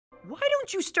Why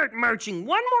don't you start marching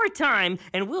one more time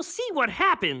and we'll see what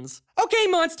happens? Okay,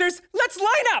 monsters, let's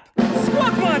line up!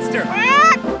 Squawk Monster!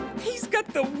 He's got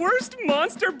the worst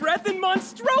monster breath in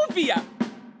Monstrovia!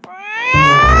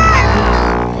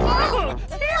 Oh,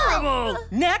 terrible!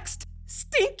 Next,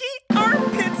 Stinky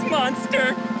Armpits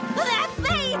Monster! That's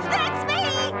me! That's me!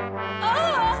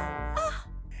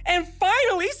 And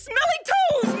finally, Smelly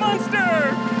Toes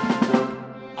Monster!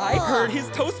 I heard his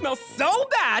toes smell so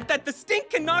bad that the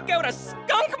stink can knock out a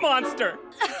skunk monster!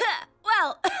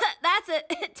 Well, that's a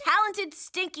talented,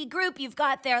 stinky group you've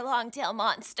got there, Longtail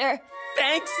Monster.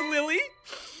 Thanks, Lily.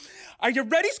 Are you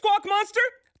ready, Squawk Monster?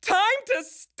 Time to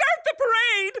start the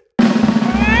parade!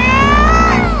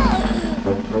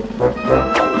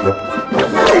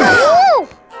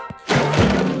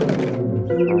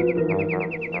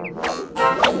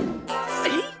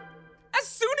 See? As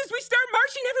soon as we start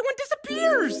marching, everyone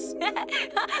disappears!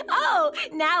 Oh,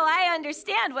 now I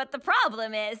understand what the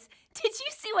problem is. Did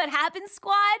you see what happened,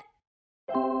 Squad?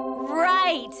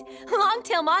 Right!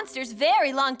 Longtail Monster's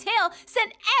very long tail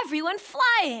sent everyone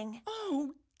flying.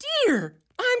 Oh, dear!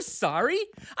 I'm sorry.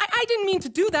 I didn't mean to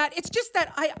do that. It's just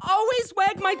that I always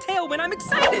wag my tail when I'm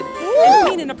excited. And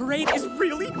being in a parade is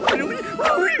really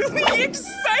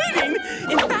exciting.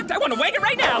 In fact, I want to wag it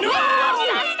right now. No!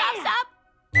 Stop.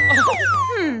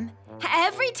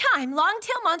 Every time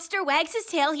Longtail Monster wags his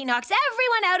tail, he knocks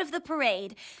everyone out of the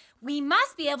parade. We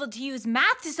must be able to use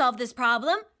math to solve this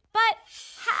problem, but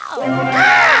how?